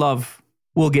Jordan Love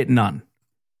will get none.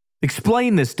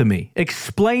 Explain this to me.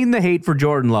 Explain the hate for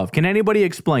Jordan Love. Can anybody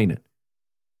explain it?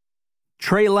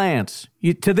 Trey Lance,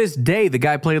 to this day, the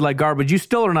guy played like garbage. You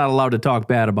still are not allowed to talk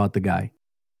bad about the guy.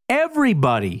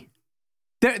 Everybody.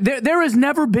 There has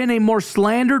never been a more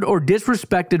slandered or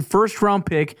disrespected first-round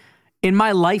pick in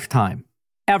my lifetime,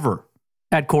 ever,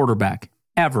 at quarterback,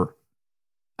 ever.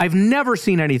 I've never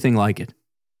seen anything like it.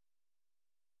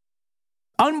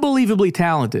 Unbelievably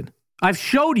talented. I've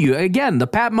showed you, again, the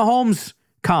Pat Mahomes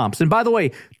comps. And by the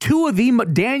way, two of them,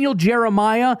 Daniel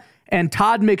Jeremiah and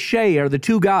Todd McShay, are the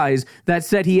two guys that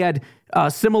said he had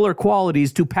similar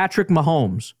qualities to Patrick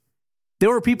Mahomes. There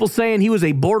were people saying he was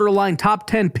a borderline top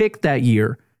 10 pick that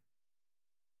year.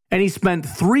 And he spent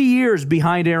 3 years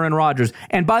behind Aaron Rodgers.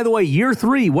 And by the way, year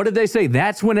 3, what did they say?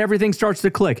 That's when everything starts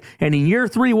to click. And in year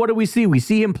 3, what do we see? We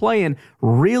see him playing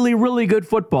really, really good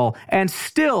football. And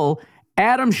still,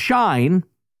 Adam Shine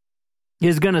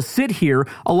is going to sit here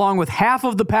along with half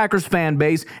of the Packers fan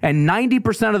base and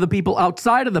 90% of the people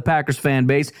outside of the Packers fan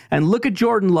base and look at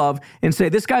Jordan Love and say,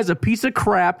 this guy's a piece of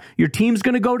crap. Your team's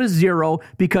going to go to 0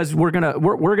 because we're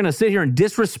going to sit here and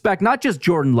disrespect not just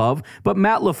Jordan Love, but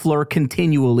Matt LaFleur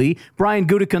continually, Brian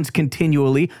Gutekunst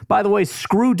continually. By the way,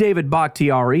 screw David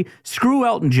Bakhtiari, screw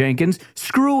Elton Jenkins,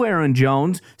 screw Aaron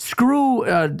Jones, screw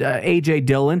A.J.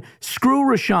 Dillon, screw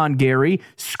Rashawn Gary,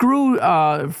 screw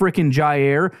frickin'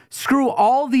 Jair, screw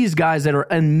all these guys that are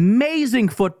amazing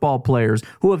football players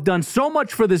who have done so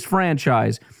much for this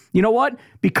franchise. You know what?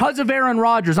 Because of Aaron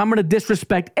Rodgers, I'm going to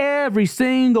disrespect every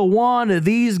single one of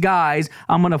these guys.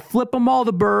 I'm going to flip them all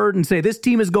the bird and say this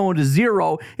team is going to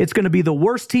 0. It's going to be the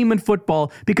worst team in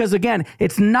football because, again,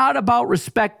 it's not about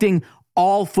respecting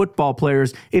all football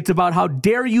players. It's about how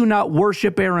dare you not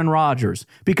worship Aaron Rodgers,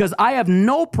 because I have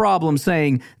no problem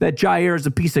saying that Jair is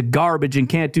a piece of garbage and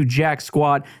can't do jack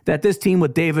squat, that this team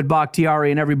with David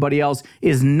Bakhtiari and everybody else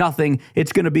is nothing.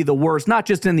 It's going to be the worst, not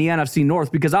just in the NFC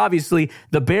North, because obviously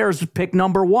the Bears pick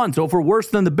number 1. So if we're worse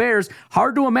than the Bears,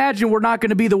 hard to imagine we're not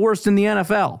going to be the worst in the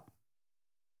NFL.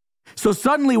 So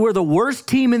suddenly we're the worst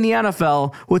team in the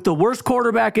NFL with the worst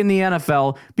quarterback in the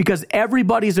NFL because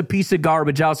everybody's a piece of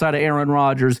garbage outside of Aaron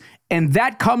Rodgers. And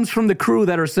that comes from the crew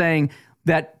that are saying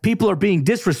that people are being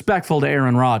disrespectful to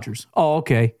Aaron Rodgers. Oh,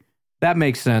 okay. That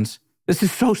makes sense. This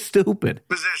is so stupid.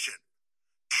 Position.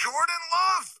 Jordan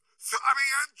Love.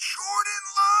 Jordan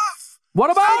Love.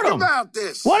 What about him? Think about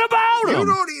this. What about him? You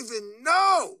don't even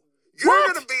know. You're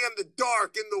going to be in the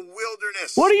dark, in the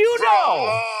wilderness. What do you for know? a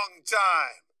long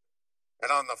time.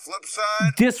 And on the flip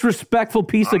side, disrespectful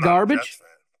piece of garbage.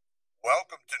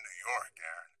 Welcome to New York,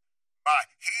 Aaron.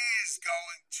 He's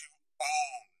going to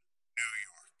own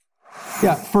New York.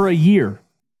 Yeah, for a year.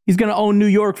 He's going to own New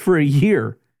York for a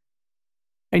year.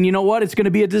 And you know what? It's going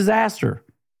to be a disaster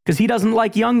because he doesn't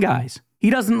like young guys. He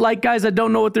doesn't like guys that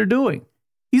don't know what they're doing.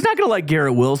 He's not going to like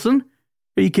Garrett Wilson.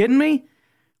 Are you kidding me?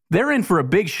 They're in for a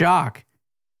big shock.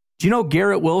 Do you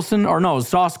know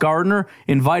Sauce Gardner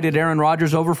invited Aaron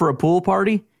Rodgers over for a pool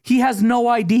party? He has no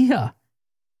idea.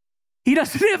 He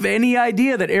doesn't have any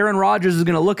idea that Aaron Rodgers is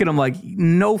going to look at him like,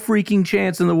 no freaking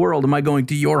chance in the world am I going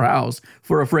to your house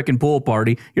for a freaking pool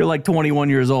party. You're like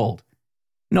 21 years old.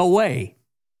 No way.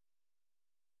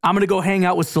 I'm going to go hang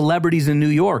out with celebrities in New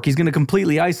York. He's going to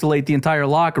completely isolate the entire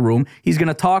locker room. He's going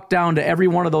to talk down to every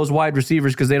one of those wide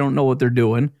receivers because they don't know what they're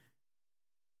doing.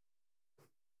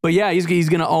 But yeah, he's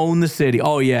going to own the city.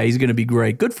 Oh yeah, he's going to be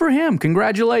great. Good for him.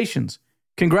 Congratulations.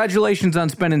 Congratulations on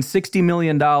spending $60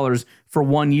 million for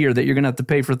 1 year that you're going to have to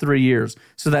pay for 3 years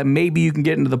so that maybe you can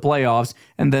get into the playoffs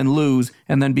and then lose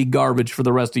and then be garbage for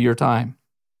the rest of your time.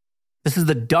 This is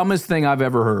the dumbest thing I've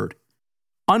ever heard.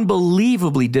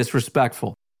 Unbelievably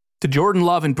disrespectful to Jordan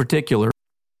Love in particular.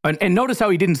 And notice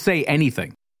how he didn't say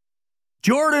anything.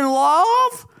 Jordan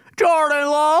Love? Jordan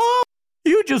Love?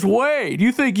 You just wait.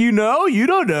 You think you know? You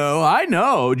don't know. I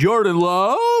know. Jordan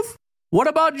Love? What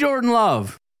about Jordan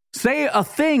Love? Say a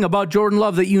thing about Jordan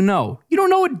Love that you know. You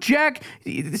don't know what Jack...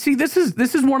 See, this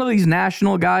is one of these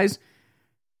national guys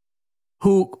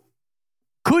who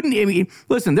couldn't...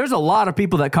 listen, there's a lot of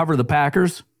people that cover the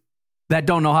Packers that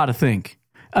don't know how to think.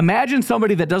 Imagine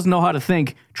somebody that doesn't know how to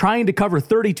think trying to cover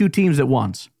 32 teams at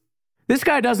once. This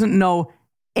guy doesn't know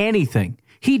anything.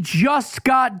 He just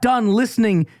got done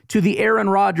listening to the Aaron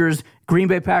Rodgers Green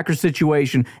Bay Packers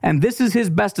situation, and this is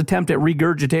his best attempt at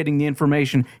regurgitating the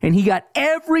information, and he got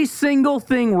every single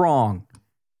thing wrong.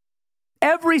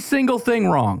 Every single thing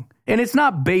wrong. And it's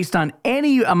not based on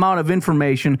any amount of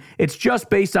information. It's just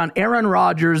based on Aaron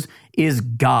Rodgers is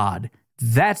God.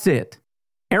 That's it.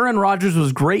 Aaron Rodgers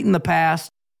was great in the past,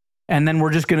 and then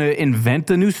we're just going to invent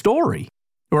a new story.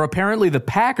 Or apparently the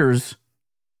Packers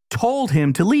told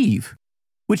him to leave,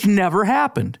 which never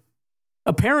happened.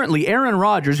 Apparently, Aaron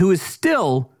Rodgers, who is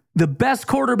still the best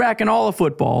quarterback in all of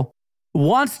football,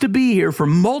 wants to be here for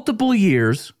multiple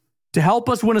years to help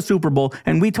us win a Super Bowl,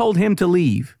 and we told him to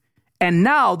leave. And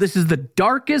now this is the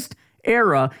darkest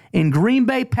era in Green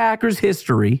Bay Packers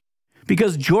history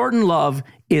because Jordan Love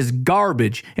is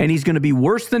garbage, and he's going to be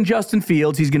worse than Justin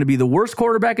Fields. He's going to be the worst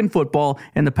quarterback in football,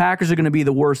 and the Packers are going to be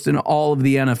the worst in all of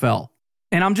the NFL.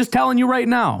 And I'm just telling you right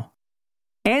now,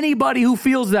 anybody who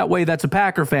feels that way that's a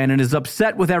Packer fan and is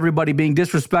upset with everybody being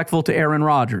disrespectful to Aaron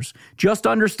Rodgers, just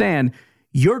understand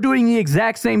you're doing the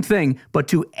exact same thing, but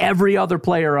to every other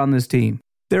player on this team.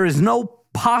 There is no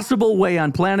possible way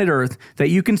on planet Earth that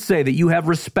you can say that you have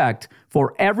respect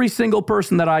for every single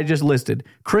person that I just listed,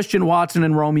 Christian Watson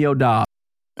and Romeo Doubs.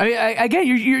 Again,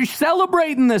 you're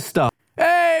celebrating this stuff.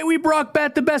 Hey, we brought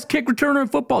back the best kick returner in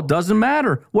football. Doesn't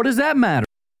matter. What does that matter?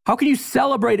 How can you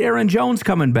celebrate Aaron Jones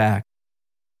coming back?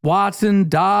 Watson,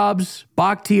 Dobbs,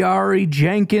 Bakhtiari,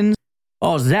 Jenkins,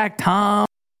 Zach Tom.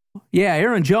 Yeah,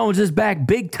 Aaron Jones is back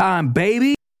big time,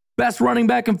 baby. Best running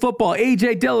back in football.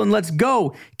 A.J. Dillon, let's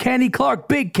go. Kenny Clark,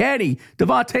 Big Kenny.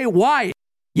 Devontae Wyatt.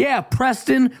 Yeah,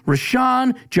 Preston,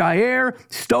 Rashawn, Jair.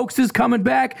 Stokes is coming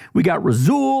back. We got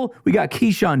Razul. We got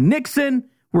Keyshawn Nixon.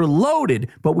 We're loaded,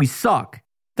 but we suck.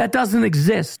 That doesn't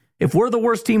exist. If we're the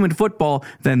worst team in football,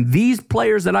 then these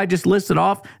players that I just listed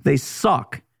off, they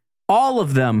suck. All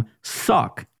of them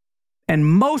suck. And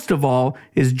most of all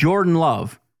is Jordan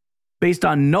Love. based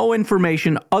on no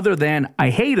information other than I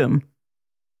hate him,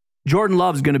 Jordan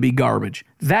Love's going to be garbage.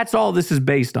 That's all this is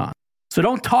based on. So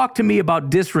don't talk to me about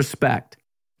disrespect,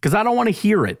 because I don't want to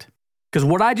hear it. Because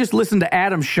what I just listened to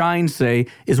Adam Shine say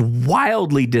is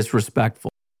wildly disrespectful.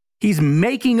 He's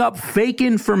making up fake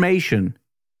information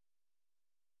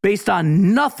based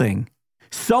on nothing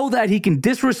so that he can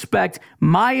disrespect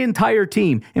my entire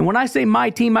team. And when I say my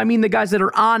team, I mean the guys that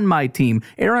are on my team.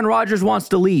 Aaron Rodgers wants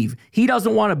to leave. He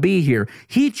doesn't want to be here.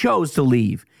 He chose to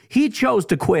leave. He chose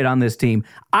to quit on this team.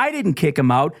 I didn't kick him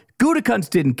out. Gutekunst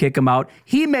didn't kick him out.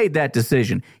 He made that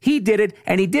decision. He did it,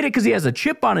 and he did it because he has a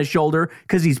chip on his shoulder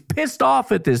because he's pissed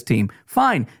off at this team.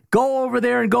 Fine, go over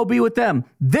there and go be with them.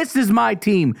 This is my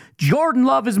team. Jordan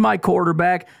Love is my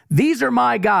quarterback. These are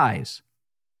my guys.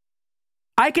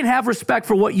 I can have respect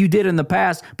for what you did in the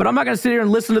past, but I'm not going to sit here and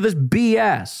listen to this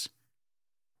BS.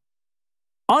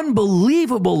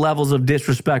 Unbelievable levels of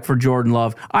disrespect for Jordan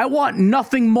Love. I want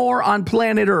nothing more on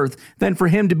planet Earth than for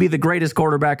him to be the greatest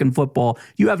quarterback in football.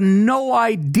 You have no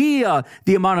idea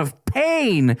the amount of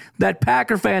pain that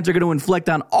Packer fans are going to inflict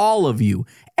on all of you.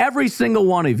 Every single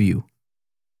one of you.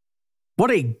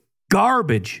 What a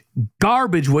garbage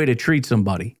way to treat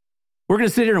somebody. We're going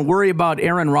to sit here and worry about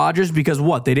Aaron Rodgers because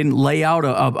what? They didn't lay out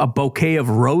a bouquet of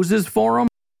roses for him?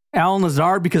 Alan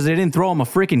Lazard because they didn't throw him a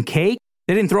freaking cake?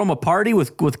 They didn't throw him a party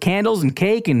with candles and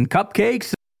cake and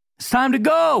cupcakes? It's time to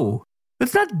go.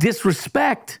 That's not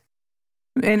disrespect.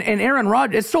 And Aaron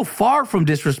Rodgers, it's so far from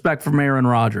disrespect from Aaron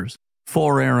Rodgers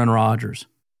for Aaron Rodgers.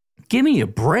 Give me a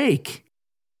break.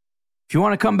 If you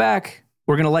want to come back,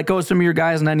 we're going to let go of some of your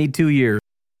guys and I need 2 years.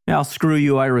 Yeah, I'll screw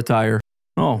you, I retire.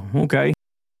 Oh, okay.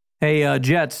 Hey,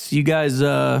 Jets, you guys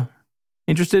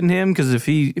interested in him? Because if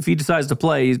he decides to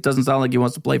play, it doesn't sound like he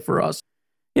wants to play for us.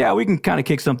 Yeah, we can kind of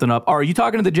kick something up. Are you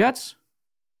talking to the Jets?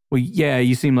 Well, yeah,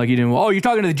 you seem like you didn't. Oh, you're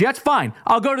talking to the Jets? Fine.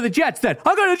 I'll go to the Jets then.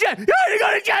 I'll go to the Jets. Yeah, you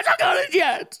go to the Jets. I'll go to the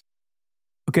Jets.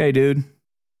 Okay, dude.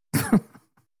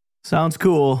 Sounds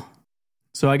cool.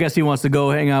 So I guess he wants to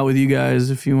go hang out with you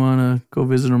guys if you want to go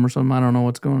visit him or something. I don't know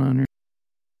what's going on here.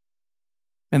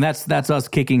 And that's us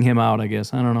kicking him out, I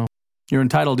guess. I don't know. You're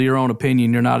entitled to your own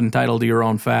opinion. You're not entitled to your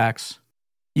own facts.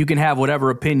 You can have whatever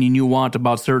opinion you want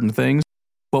about certain things.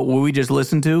 But what we just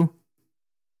listened to,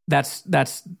 that's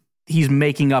he's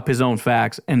making up his own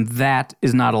facts, and that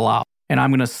is not allowed. And I'm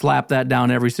going to slap that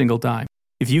down every single time.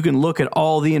 If you can look at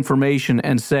all the information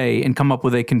and say and come up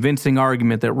with a convincing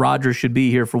argument that Rodgers should be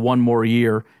here for one more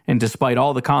year, and despite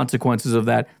all the consequences of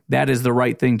that, that is the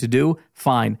right thing to do,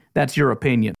 fine. That's your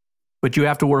opinion. But you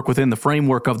have to work within the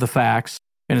framework of the facts,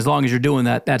 and as long as you're doing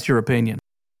that, that's your opinion.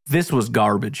 This was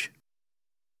garbage.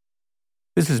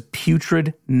 This is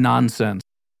putrid nonsense.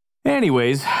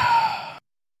 Anyways,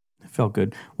 it felt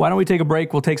good. Why don't we take a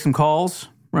break? We'll take some calls,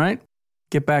 right?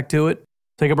 Get back to it.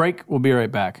 Take a break. We'll be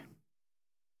right back.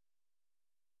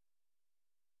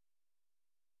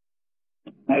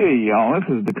 Hey, y'all. This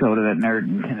is Dakota, that nerd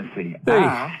in Tennessee. Hey.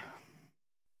 I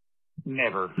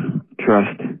never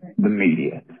trust the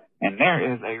media. And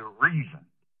there is a reason.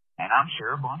 And I'm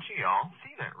sure a bunch of y'all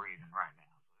see that reason right now.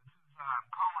 This is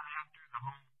calling after the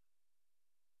whole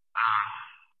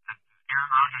Aaron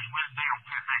Rodgers Wednesday on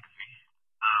Pat McAfee.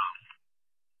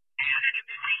 And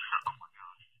Lisa, oh my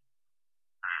gosh.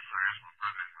 Sorry, that's my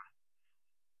brother.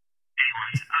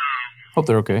 Anyway, Hope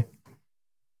they're okay.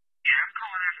 yeah, I'm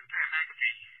calling after the Pat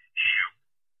McAfee show.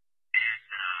 And,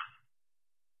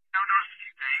 noticed a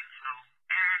few things. So,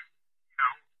 Aaron,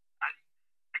 I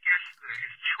guess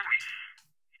his choice,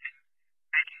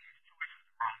 making his choice is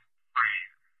the wrong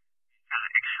phrase. He kind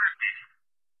of accepted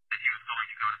that he was going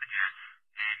to go to the Jets.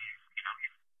 And he's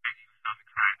making himself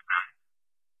excited about it.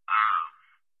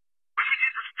 But he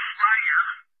did this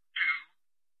prior to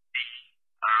the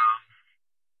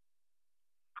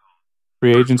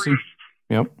Free agency.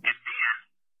 Yep. And then,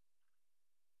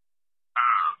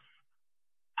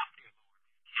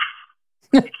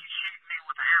 he keeps shooting me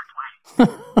with the airplane.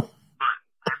 But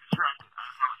I'm distracted. I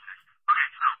apologize. Okay,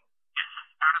 so, yes,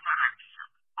 out of that McAfee show.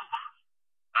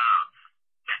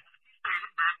 Yeah, he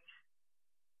stated that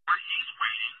he's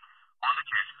waiting on the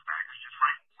Jets and the Packers just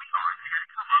like we are. They got to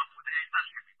come up with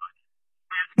especially everybody.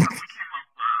 We came up,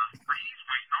 or he's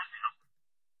waiting on them,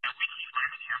 and we keep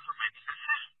blaming him for making the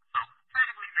decision. So,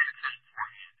 technically, he made a decision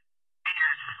beforehand.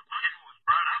 And when it was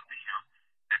brought up to him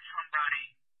that somebody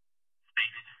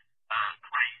stated,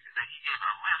 claimed that he gave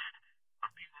a list of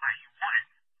people that he wanted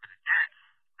for the Jets,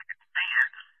 like a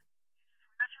demand,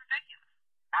 that's ridiculous.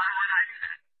 Why would I do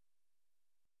that?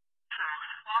 So,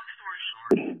 long story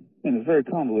short, in a very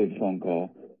convoluted phone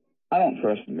call, I don't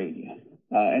trust the media.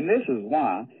 And this is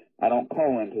why I don't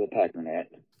call into the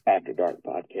Packernet After Dark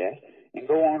podcast. and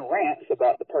go on rants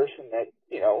about the person that,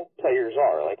 players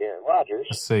are, like Aaron Rodgers.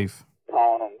 Safe.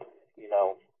 Calling them,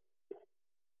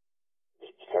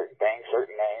 certain things,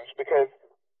 certain names, because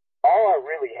all I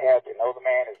really have to know the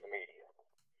man is the media.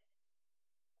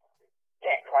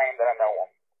 Can't claim that I know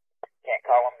him. Can't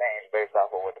call him names based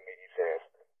off of what the media says.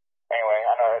 Anyway,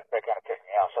 I know that kind of pissed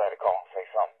me off, so I had to call and say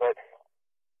something. But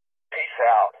peace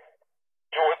out.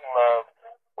 Jordan Love,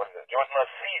 what is it? Jordan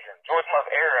Love season, Jordan Love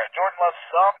era, Jordan Love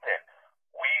something.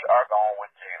 We are going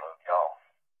with J-Lo, y'all.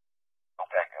 Go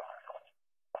back up.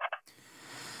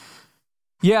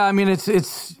 Yeah, I mean,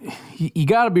 it's you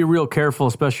got to be real careful,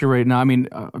 especially right now. I mean,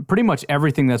 pretty much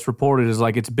everything that's reported is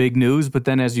like it's big news, but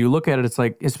then as you look at it, it's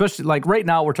like, especially like right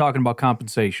now, we're talking about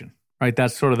compensation, right?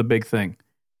 That's sort of the big thing.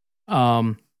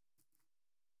 But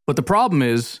the problem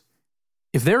is,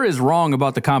 if they're as wrong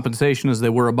about the compensation as they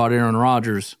were about Aaron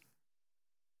Rodgers,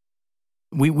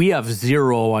 we have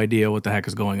zero idea what the heck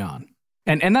is going on,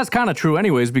 and that's kind of true,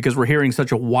 anyways, because we're hearing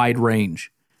such a wide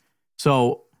range.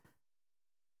 So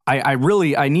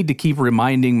I need to keep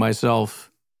reminding myself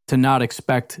to not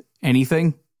expect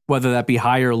anything, whether that be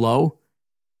high or low,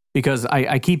 because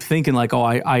I keep thinking like, oh,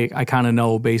 I kind of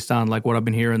know based on like what I've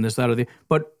been hearing, this, that, or the,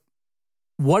 but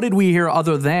what did we hear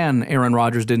other than Aaron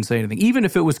Rodgers didn't say anything? Even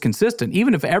if it was consistent,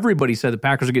 even if everybody said the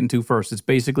Packers are getting 2 firsts, it's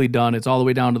basically done. It's all the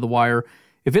way down to the wire.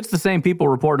 If it's the same people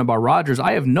reporting about Rodgers,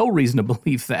 I have no reason to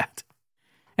believe that.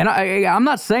 And I'm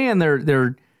not saying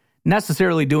they're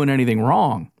necessarily doing anything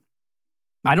wrong.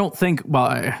 I don't think, well,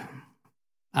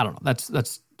 I don't know.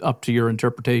 That's up to your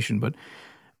interpretation. But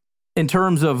in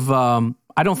terms of,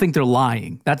 I don't think they're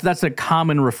lying. That's a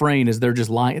common refrain, is they're just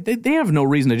lying. They have no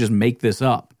reason to just make this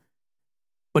up.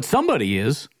 But somebody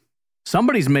is.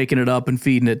 Somebody's making it up and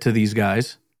feeding it to these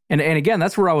guys. And again,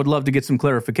 that's where I would love to get some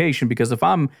clarification, because if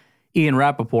I'm Ian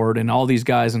Rappaport and all these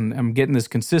guys and I'm getting this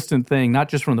consistent thing, not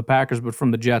just from the Packers, but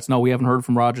from the Jets, no, we haven't heard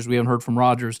from Rodgers,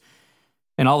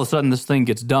 and all of a sudden this thing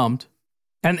gets dumped.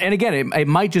 And again, it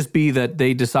might just be that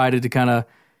they decided to kind of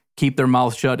keep their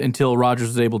mouth shut until Rodgers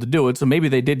was able to do it. So maybe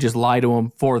they did just lie to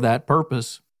him for that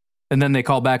purpose. And then they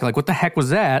call back like, what the heck was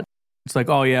that? It's like,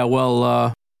 oh yeah,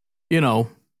 well,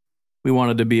 we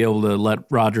wanted to be able to let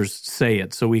Rodgers say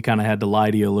it. So we kind of had to lie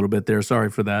to you a little bit there.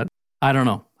 Sorry for that. I don't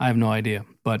know. I have no idea.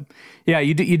 But yeah,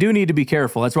 you do need to be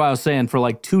careful. That's why I was saying for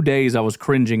like 2 days I was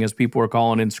cringing as people were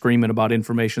calling in screaming about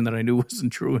information that I knew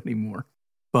wasn't true anymore.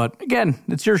 But again,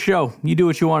 it's your show. You do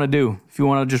what you want to do. If you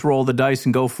want to just roll the dice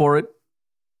and go for it,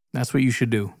 that's what you should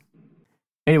do.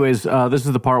 Anyways, this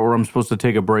is the part where I'm supposed to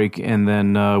take a break and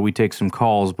then we take some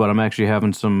calls, but I'm actually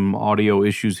having some audio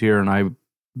issues here, and I've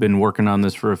been working on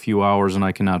this for a few hours and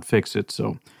I cannot fix it.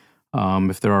 So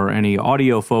if there are any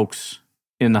audio folks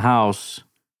in the house,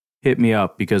 hit me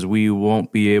up, because we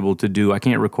won't be able to I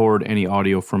can't record any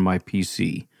audio from my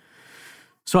PC.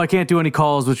 So I can't do any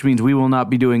calls, which means we will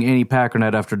not be doing any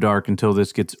Packernet After Dark until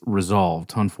this gets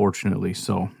resolved, unfortunately.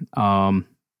 So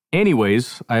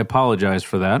anyways, I apologize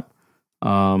for that.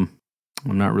 I'm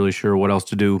not really sure what else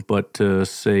to do but to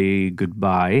say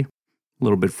goodbye. A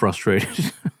little bit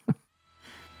frustrated.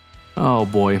 Oh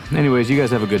boy. Anyways, you guys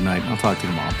have a good night. I'll talk to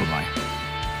you tomorrow. Bye-bye.